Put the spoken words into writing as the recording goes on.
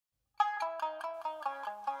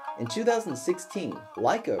In 2016,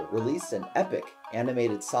 LAIKA released an epic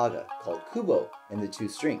animated saga called Kubo and the Two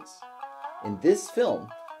Strings. In this film,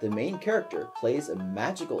 the main character plays a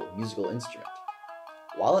magical musical instrument.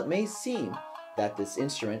 While it may seem that this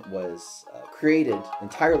instrument was created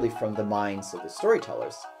entirely from the minds of the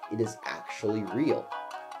storytellers, it is actually real.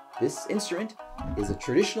 This instrument is a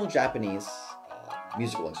traditional Japanese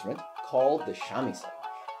musical instrument called the shamisen.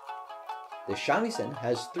 The shamisen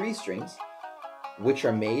has 3 strings, which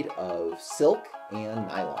are made of silk and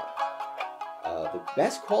nylon. The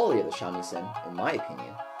best quality of the shamisen, in my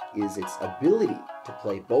opinion, is its ability to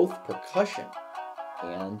play both percussion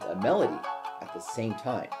and a melody at the same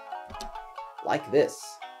time, like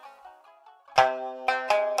this.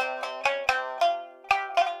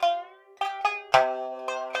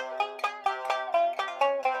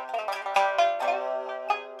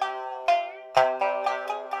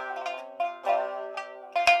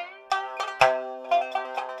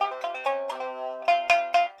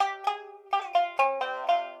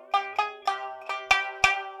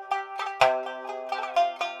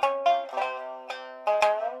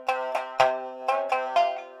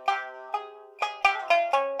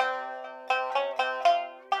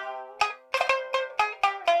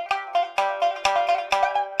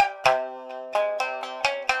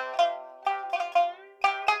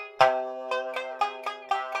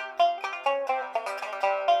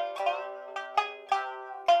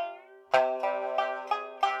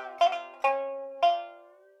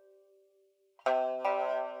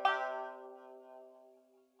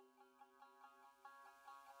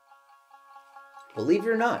 Believe it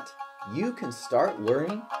or not, you can start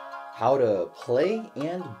learning how to play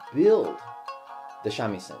and build the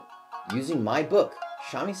shamisen using my book,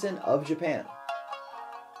 Shamisen of Japan.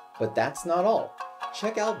 But that's not all.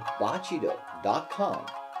 Check out bachido.com,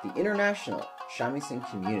 the international shamisen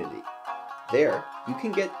community. There, you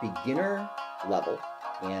can get beginner level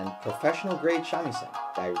and professional grade shamisen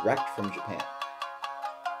direct from Japan.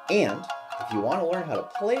 And if you want to learn how to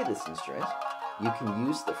play this instrument, you can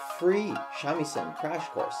use the free shamisen crash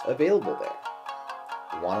course available there.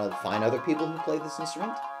 You want to find other people who play this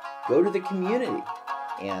instrument? Go to the community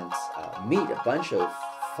and meet a bunch of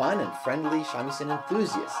fun and friendly shamisen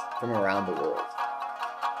enthusiasts from around the world.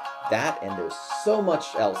 That and there's so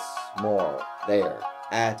much else more there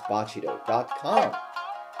at bachido.com.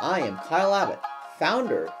 I am Kyle Abbott,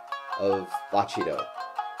 founder of Bachido,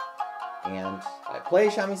 and I play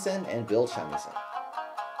shamisen and build shamisen.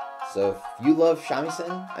 So if you love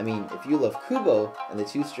shamisen, if you love Kubo and the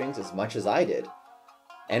Two Strings as much as I did,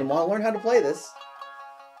 and want to learn how to play this,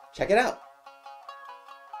 check it out.